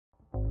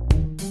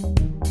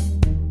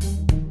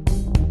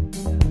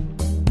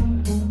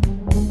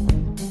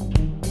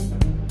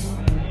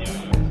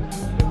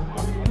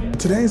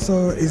Today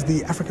is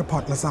the Africa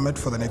Partner Summit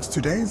for the next 2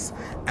 days,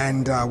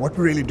 and what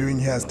we're really doing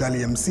here as Dell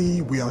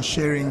EMC, we are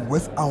sharing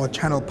with our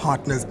channel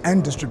partners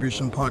and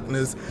distribution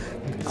partners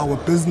our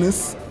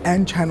business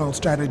and channel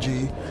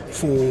strategy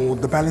for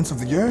the balance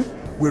of the year.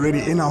 We're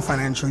already in our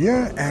financial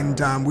year, and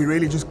we're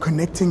really just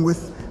connecting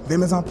with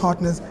them as our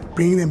partners,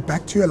 bringing them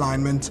back to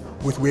alignment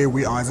with where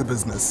we are as a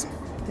business.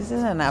 This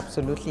is an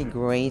absolutely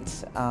great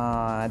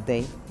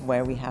day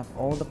where we have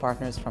all the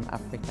partners from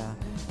Africa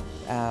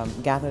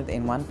gathered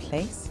in one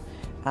place.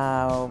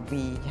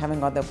 We haven't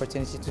got the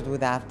opportunity to do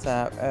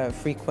that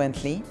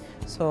frequently,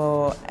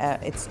 so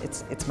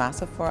it's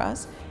massive for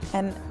us,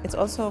 and it's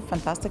also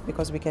fantastic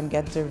because we can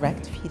get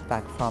direct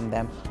feedback from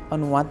them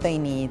on what they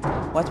need,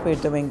 what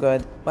we're doing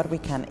good, what we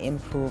can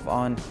improve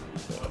on.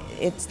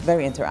 It's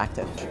very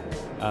interactive.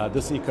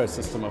 This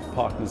ecosystem of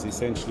partners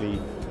essentially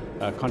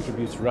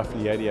contributes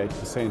roughly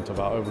 88%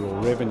 of our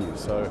overall revenue.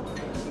 So,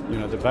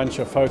 the bunch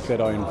of folk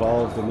that are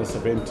involved in this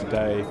event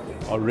today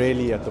are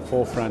really at the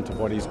forefront of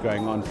what is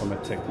going on from a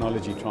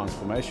technology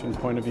transformation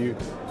point of view.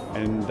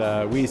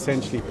 And we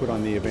essentially put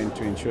on the event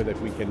to ensure that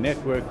we can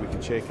network, we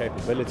can share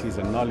capabilities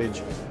and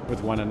knowledge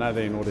with one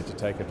another in order to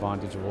take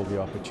advantage of all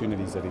the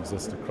opportunities that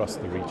exist across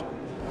the region.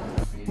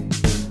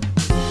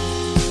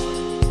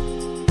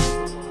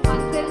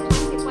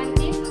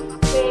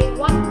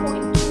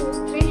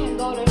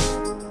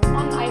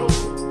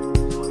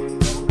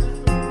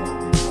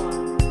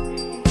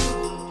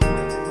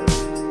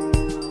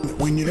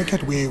 When you look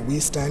at where we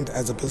stand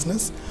as a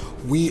business,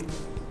 we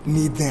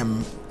need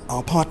them,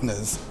 our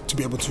partners, to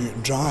be able to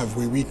drive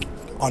where we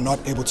are not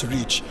able to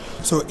reach.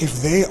 So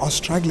if they are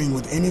struggling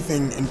with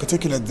anything in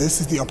particular, this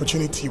is the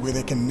opportunity where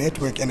they can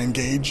network and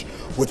engage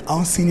with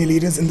our senior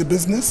leaders in the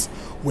business.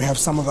 We have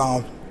some of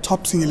our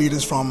top senior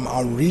leaders from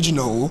our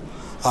regional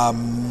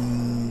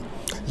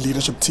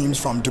leadership teams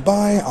from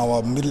Dubai,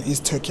 our Middle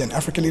East, Turkey and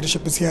Africa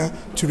leadership is here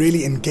to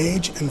really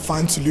engage and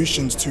find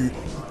solutions to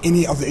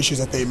any of the issues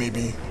that they may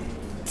be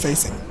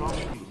facing.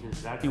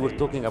 We were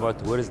talking about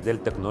where is Dell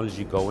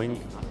technology going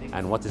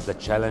and what is the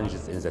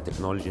challenges in the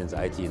technology and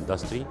the IT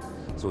industry.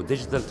 So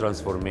digital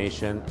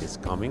transformation is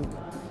coming,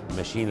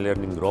 machine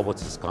learning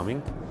robots is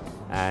coming,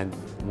 and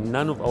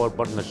none of our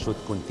partners should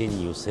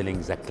continue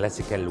selling the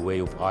classical way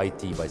of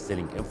IT by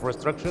selling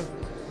infrastructure.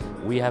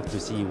 We have to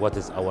see what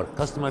is our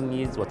customer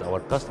needs, what our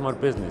customer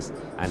business,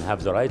 and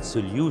have the right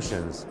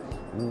solutions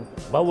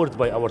powered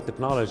by our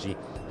technology,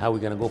 how we're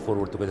going to go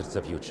forward together to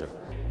the future.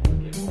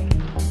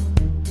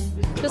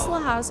 Crystal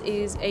House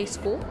is a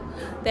school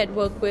that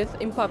works with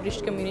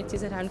impoverished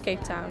communities around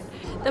Cape Town.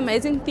 The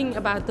amazing thing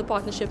about the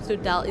partnership through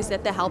Dell is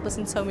that they help us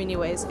in so many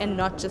ways and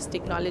not just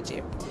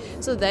technology.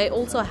 So they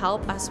also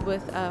help us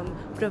with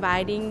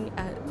providing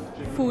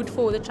food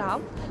for the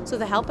child. So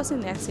they help us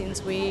in that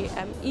sense where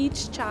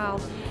each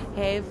child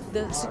have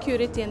the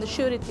security and the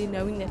surety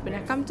knowing that when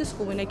I come to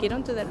school, when I get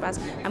onto that bus,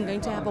 I'm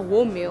going to have a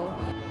warm meal.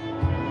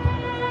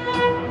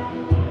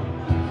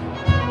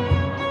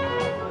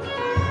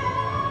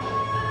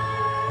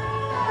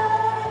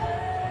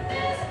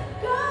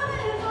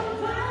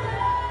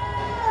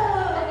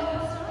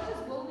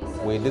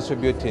 We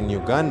distribute in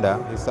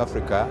Uganda, East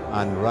Africa,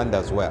 and Rwanda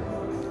as well.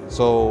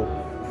 So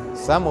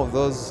some of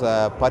those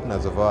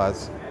partners of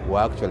ours were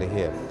actually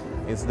here.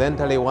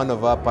 Incidentally, one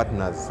of our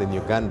partners in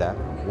Uganda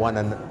won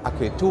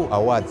actually 2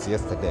 awards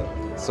yesterday.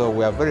 So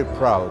we are very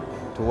proud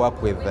to work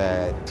with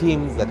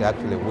teams that are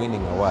actually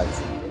winning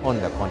awards on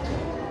the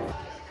continent.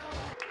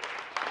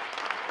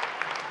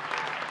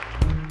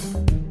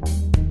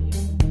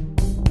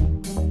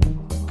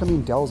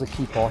 Dell's a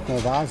key partner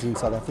of ours in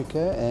South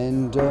Africa,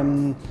 and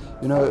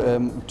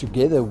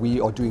together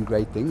we are doing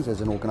great things as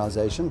an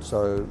organization.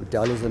 So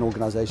Dell is an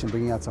organization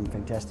bringing out some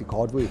fantastic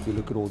hardware. If you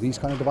look at all these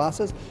kind of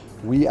devices,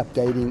 we're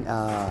updating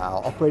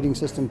our operating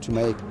system to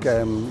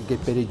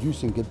get better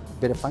use and get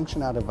better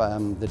function out of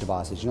the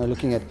devices.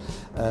 Looking at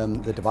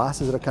the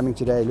devices that are coming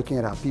today, looking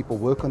at how people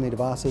work on their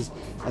devices,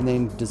 and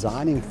then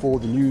designing for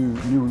the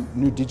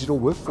new digital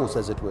workforce,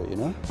 as it were.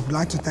 I'd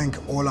like to thank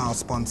all our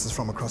sponsors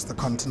from across the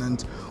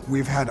continent.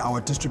 We've had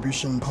our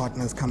distribution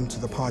partners come to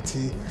the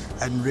party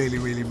and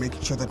really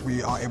making sure that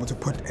we are able to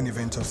put an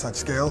event of such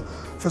scale.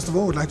 First of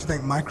all, we'd like to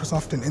thank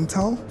Microsoft and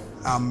Intel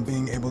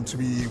being able to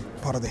be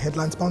part of the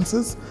headline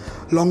sponsors.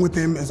 Along with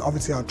them is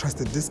obviously our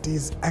trusted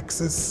disties,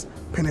 Axis,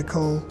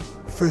 Pinnacle,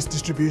 First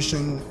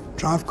Distribution,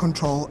 Drive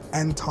Control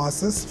and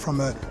Tarsus from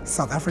a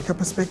South Africa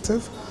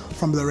perspective.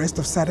 From the rest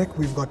of SADC,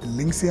 we've got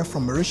Linksea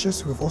from Mauritius,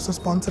 who have also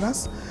sponsored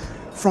us.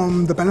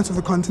 From the balance of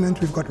the continent,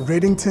 we've got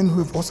Reddington, who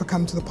have also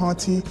come to the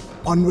party,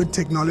 Onward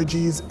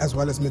Technologies, as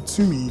well as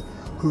Mitsumi,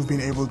 who've been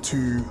able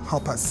to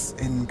help us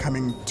in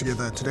coming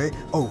together today.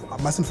 Oh,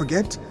 I mustn't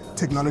forget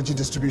Technology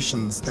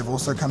Distributions. They've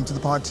also come to the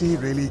party.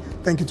 Really,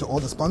 thank you to all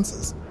the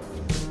sponsors.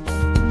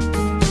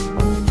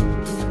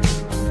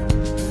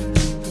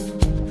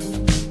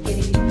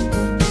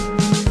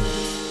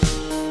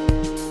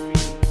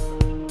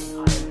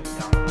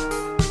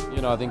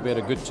 I think we had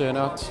a good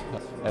turnout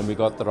and we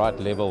got the right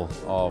level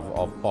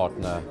of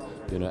partner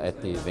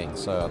at the event.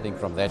 So I think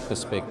from that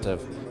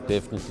perspective,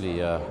 definitely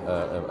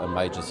a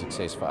major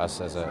success for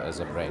us as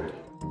a brand.